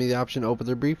doesn't give me the option to open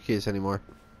the briefcase anymore.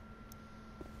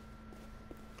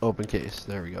 Open case.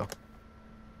 There we go.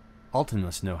 Alton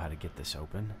must know how to get this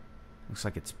open. Looks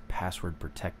like it's password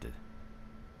protected.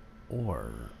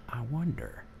 Or, I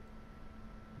wonder,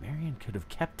 Marion could have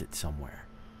kept it somewhere.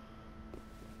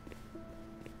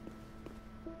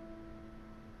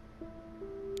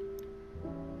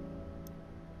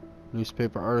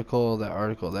 Newspaper article,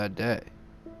 that day.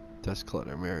 Desk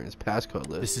clutter, Marion's passcode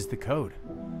list. This is the code.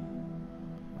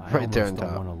 I Right there on almost don't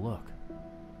top. want to look.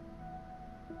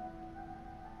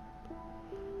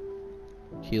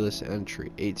 Keyless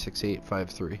entry,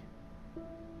 86853.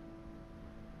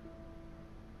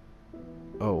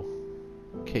 Oh.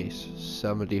 Case,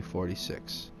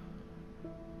 7046.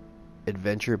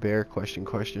 Adventure Bear, question.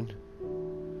 And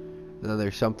then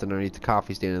there's something underneath the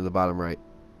coffee stand in the bottom right.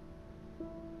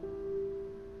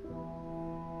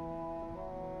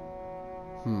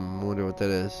 I wonder what that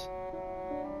is.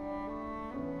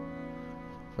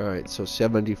 Alright, so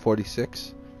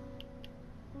 7046.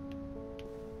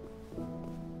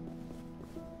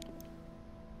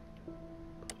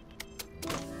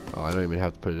 Oh, I don't even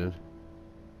have to put it in.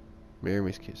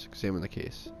 Mary's case. Examine the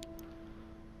case.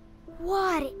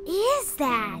 What is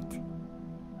that?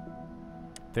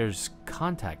 There's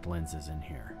contact lenses in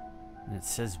here. And it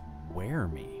says, wear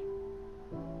me.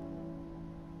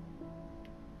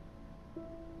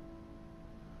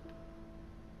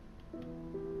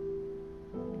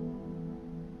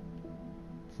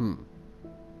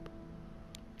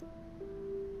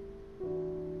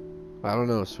 I don't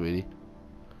know, sweetie.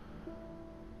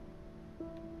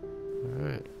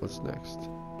 Alright, what's next?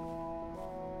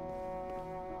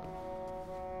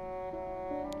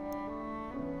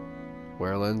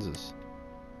 Wear lenses.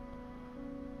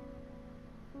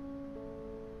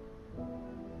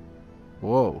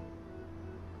 Whoa.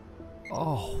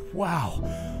 Oh, wow.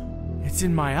 It's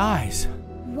in my eyes.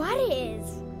 What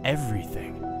is?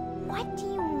 Everything. What do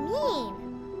you mean?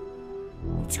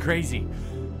 It's crazy.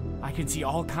 I can see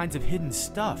all kinds of hidden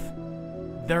stuff.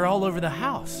 They're all over the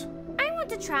house. I want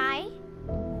to try.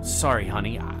 Sorry,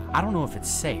 honey. I don't know if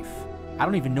it's safe. I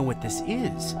don't even know what this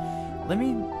is. Let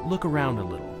me look around a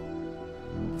little.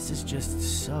 This is just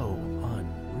so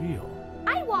unreal.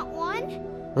 I want one.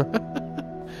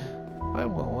 I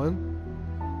want one.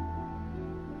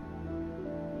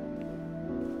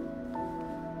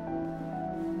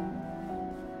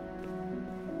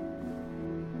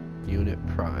 Unit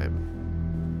Prime.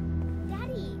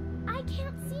 Daddy, I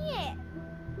can't see it.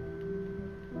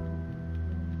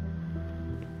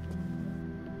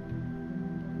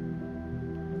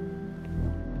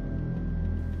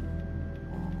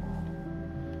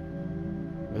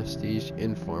 Prestige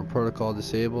Inform. Protocol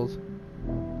disabled.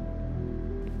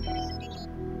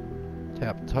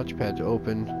 Tap the touchpad to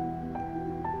open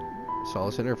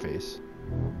Solace interface.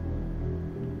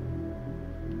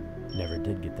 Never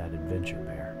did get that adventure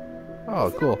bear. Oh,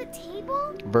 Is it cool. on the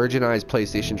table? Virgin Eyes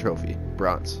PlayStation Trophy.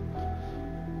 Bronze.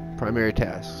 Primary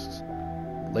tasks.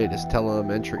 Latest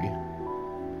telemetry.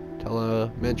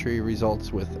 Telemetry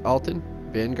results with Alton.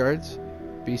 Vanguards.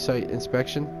 B-site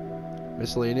inspection.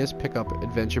 Miscellaneous. Pick up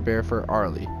adventure bear for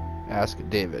Arlie. Ask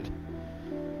David.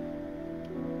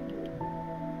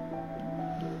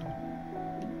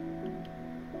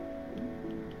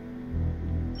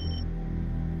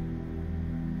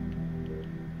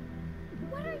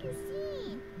 What are you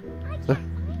seeing? I can't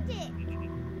find it.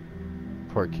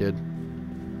 Poor kid.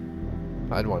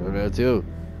 I'd want to know too.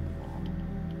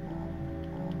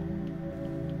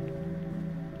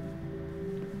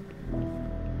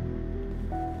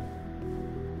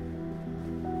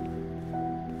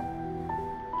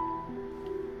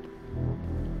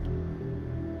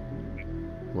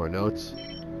 More notes. I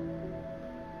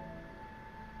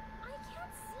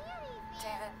can't see anything.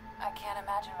 David, I can't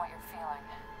imagine what you're feeling.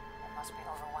 It must be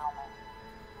overwhelming.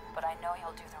 But I know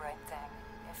you'll do the right thing.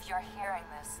 If you're hearing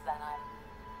this, then I'm...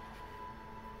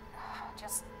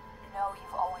 Just know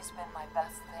you've always been my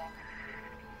best thing.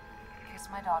 Kiss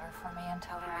my daughter for me and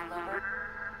tell her I love her.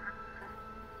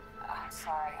 I'm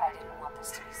sorry, I didn't want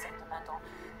this to be sentimental.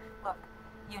 Look,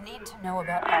 you need to know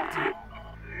about Alton.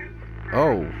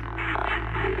 Oh.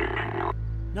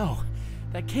 No,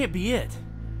 that can't be it.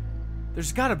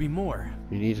 There's gotta be more.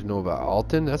 You need to know about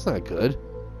Alton? That's not good.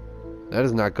 That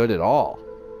is not good at all.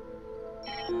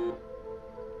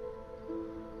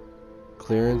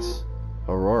 Clearance.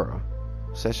 Aurora.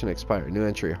 Session expired. New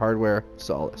entry. Hardware.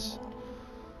 Solace.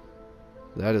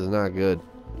 That is not good.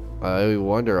 I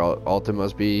wonder, Alton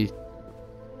must be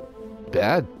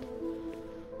bad.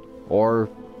 Or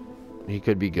he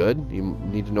could be good. You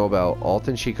need to know about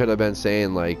Alton. She could have been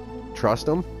saying, like, trust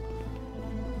him.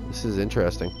 This is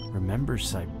interesting. Remember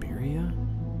Siberia?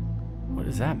 What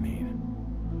does that mean?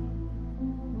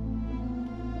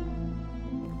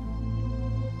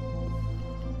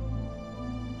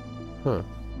 Huh.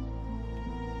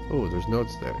 Oh, there's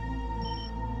notes there.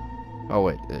 Oh,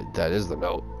 wait. That is the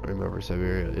note. Remember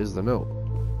Siberia is the note.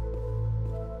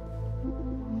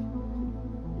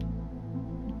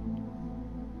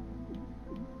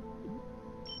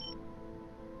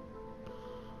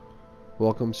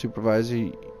 Welcome,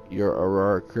 Supervisor. Your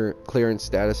Aurora clearance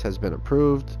status has been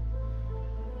approved.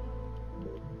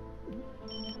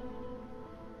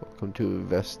 Welcome to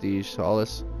Vestige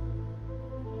Solace.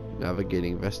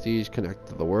 Navigating Vestige, connect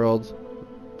to the world.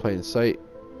 Plain sight.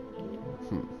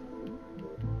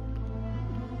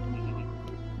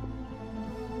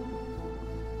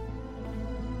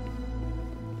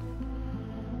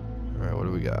 Alright, what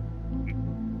do we got?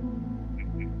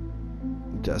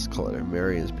 Desk clutter.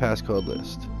 Marion's passcode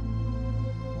list.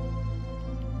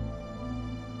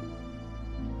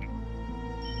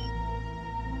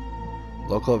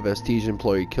 Local Vestige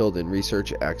employee killed in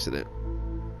research accident.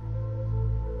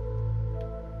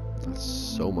 Not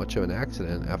so much of an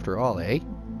accident after all, eh?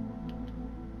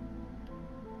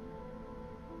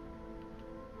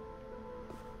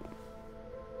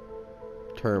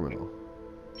 Terminal.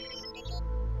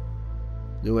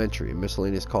 New entry.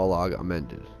 Miscellaneous call log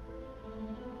amended.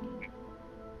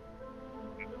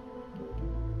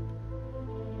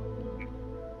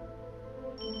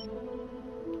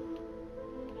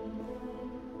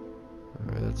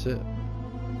 Alright, that's it.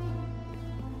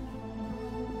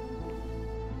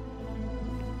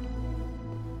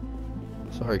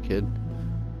 Sorry, kid.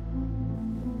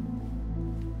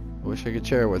 I wish I could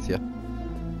share with you.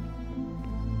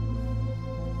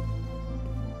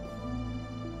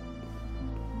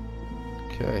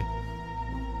 Okay.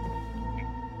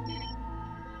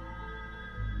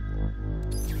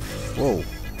 Whoa. No.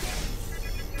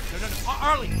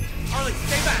 Arlie! Arlie,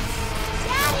 stay back!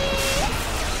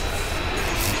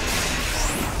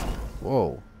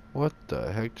 Whoa. What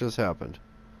the heck just happened?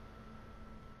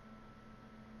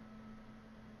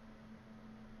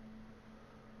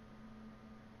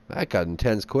 That got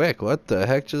intense quick. What the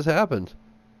heck just happened?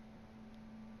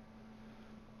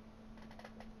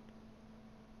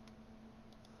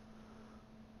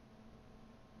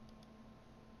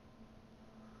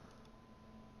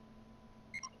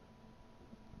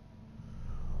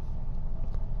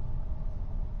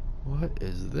 What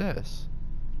is this?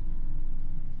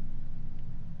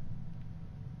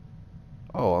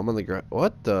 Oh, I'm on the ground.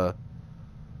 What the?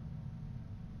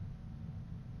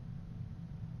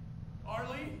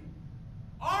 Arlie?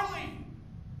 Arlie!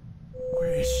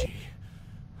 Where is she?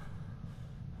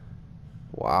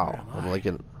 Wow,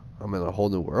 I'm in a whole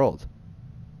new world.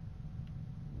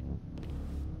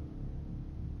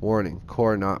 Warning,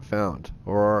 core not found.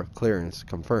 Aurora clearance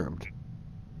confirmed.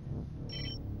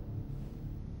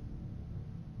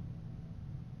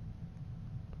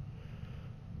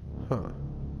 Huh.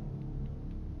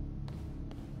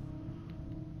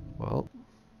 Well,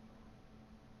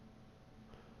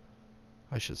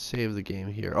 I should save the game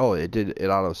here. Oh, it did. It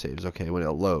auto saves. Okay, when it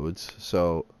loads.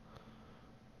 So,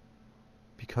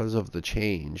 because of the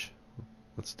change,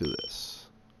 let's do this.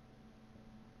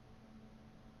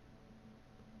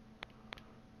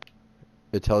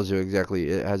 It tells you exactly.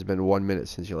 It has been 1 minute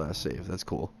since you last saved. That's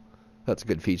cool. That's a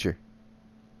good feature.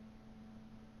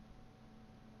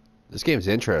 This game's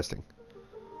interesting.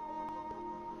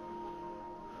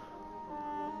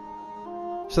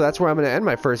 So that's where I'm going to end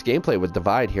my first gameplay with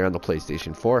Divide here on the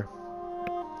PlayStation 4.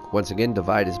 Once again,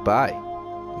 Divide is by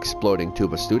Exploding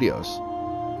Tuba Studios.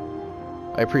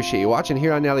 I appreciate you watching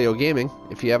here on Nalyo Gaming.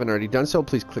 If you haven't already done so,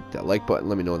 please click that like button.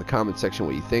 Let me know in the comment section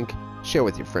what you think. Share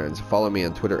with your friends. Follow me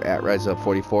on Twitter at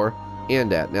RiseUp44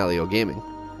 and at Nalyo Gaming.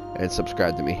 And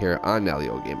subscribe to me here on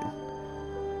Nalyo Gaming.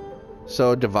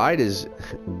 So Divide is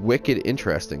wicked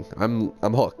interesting. I'm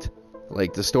hooked.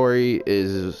 Like, the story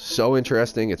is so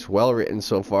interesting. It's well written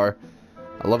so far.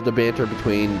 I love the banter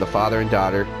between the father and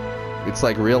daughter. It's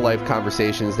like real life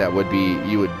conversations that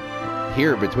you would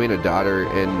hear between a daughter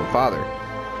and father.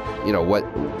 You know,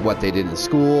 what they did in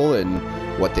school and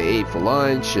what they ate for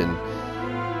lunch, and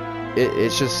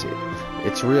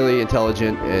it's really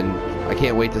intelligent, and I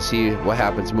can't wait to see what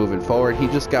happens moving forward. He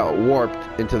just got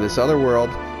warped into this other world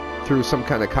through some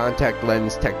kind of contact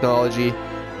lens technology.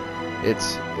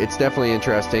 It's definitely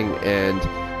interesting, and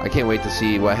I can't wait to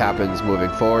see what happens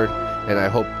moving forward, and I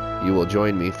hope you will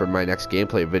join me for my next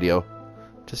gameplay video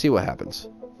to see what happens.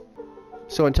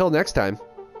 So until next time,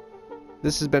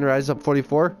 this has been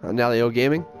RiseUp44 on Nalyo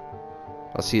Gaming.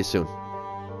 I'll see you soon.